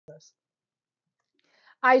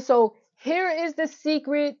HitchHikers. All right, so here is the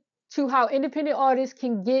secret to how independent artists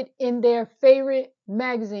can get in their favorite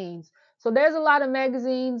magazines. So there's a lot of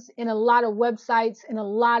magazines and a lot of websites and a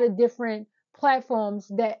lot of different platforms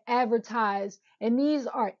that advertise, and these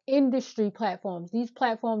are industry platforms. These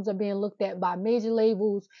platforms are being looked at by major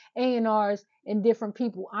labels, A&Rs, and different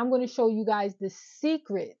people. I'm going to show you guys the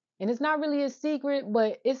secret, and it's not really a secret,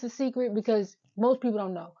 but it's a secret because most people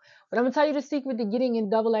don't know. But I'm gonna tell you the secret to getting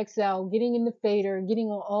in Double XL, getting in the Fader, getting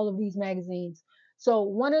on all of these magazines. So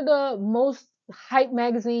one of the most hype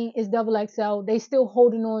magazine is Double XL. They still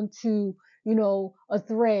holding on to, a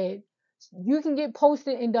thread. You can get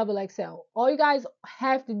posted in Double XL. All you guys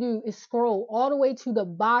have to do is scroll all the way to the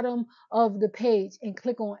bottom of the page and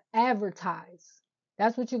click on advertise.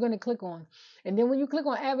 That's what you're going to click on. And then when you click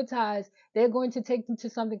on advertise, they're going to take you to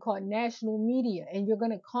something called national media, and you're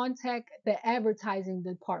going to contact the advertising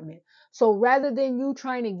department. So rather than you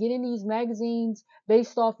trying to get in these magazines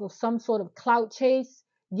based off of some sort of clout chase,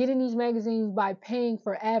 get in these magazines by paying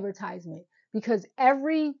for advertisement, because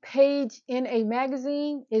every page in a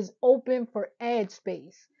magazine is open for ad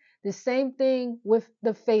space. The same thing with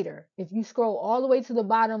the Fader. If you scroll all the way to the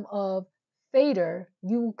bottom of Fader,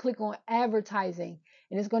 you click on advertising,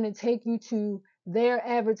 and it's going to take you to their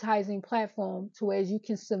advertising platform to where you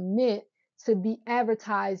can submit to be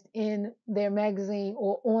advertised in their magazine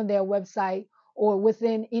or on their website or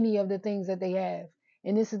within any of the things that they have.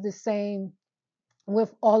 And this is the same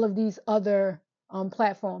with all of these other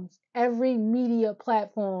platforms. Every media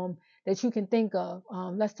platform that you can think of.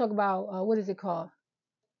 Let's talk about what is it called?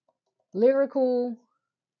 Lyrical.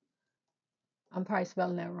 I'm probably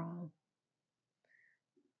spelling that wrong.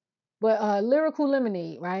 But Lyrical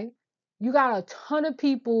Lemonade, right? You got a ton of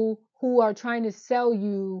people who are trying to sell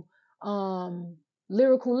you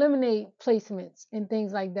Lyrical Lemonade placements and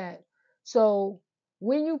things like that. So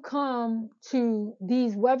when you come to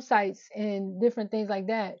these websites and different things like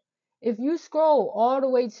that, if you scroll all the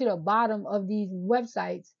way to the bottom of these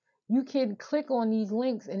websites, you can click on these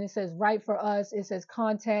links and it says write for us, it says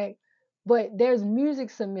contact, but there's music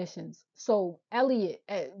submissions. So Elliot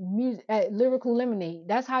at Lyrical Lemonade,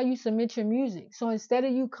 that's how you submit your music. So instead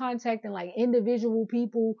of you contacting like individual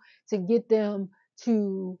people to get them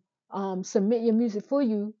to submit your music for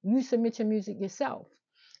you, you submit your music yourself.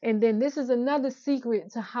 And then this is another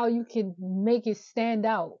secret to how you can make it stand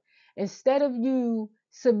out. Instead of you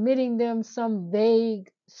submitting them some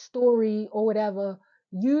vague story or whatever,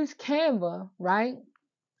 use Canva, right?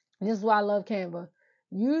 This is why I love Canva.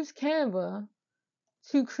 Use Canva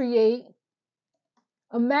to create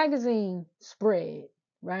a magazine spread,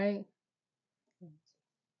 right?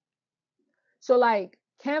 So like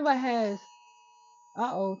Canva has,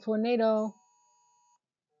 tornado.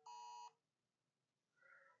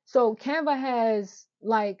 So Canva has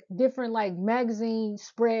like different like magazine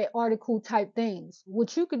spread article type things.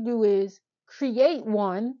 What you could do is create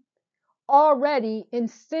one already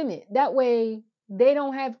and send it. That way they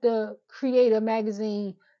don't have to create a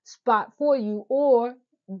magazine spot for you, or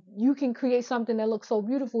you can create something that looks so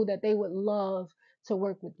beautiful that they would love to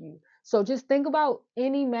work with you. So just think about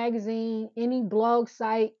any magazine, any blog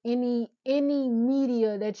site, any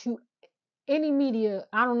media that you any media,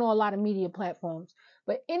 I don't know a lot of media platforms,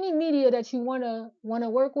 but any media that you wanna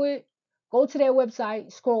work with, go to their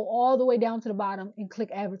website, scroll all the way down to the bottom and click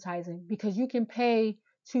advertising, because you can pay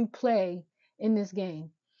to play in this game.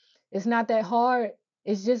 It's not that hard.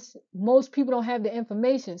 It's just most people don't have the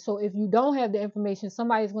information. So if you don't have the information,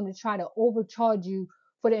 somebody's going to try to overcharge you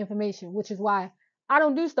for the information, which is why I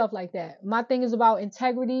don't do stuff like that. My thing is about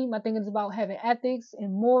integrity. My thing is about having ethics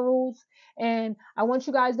and morals. And I want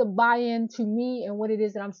you guys to buy into me and what it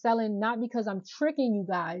is that I'm selling, not because I'm tricking you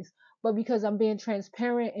guys, but because I'm being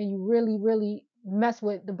transparent and you really, really mess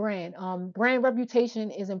with the brand. Brand reputation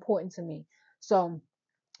is important to me. So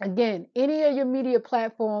again, any of your media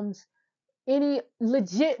platforms, any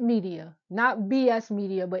legit media, not BS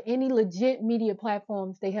media, but any legit media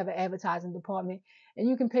platforms, they have an advertising department, and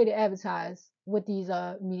you can pay to advertise with these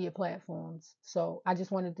media platforms. So I just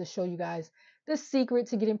wanted to show you guys the secret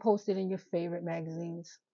to getting posted in your favorite magazines.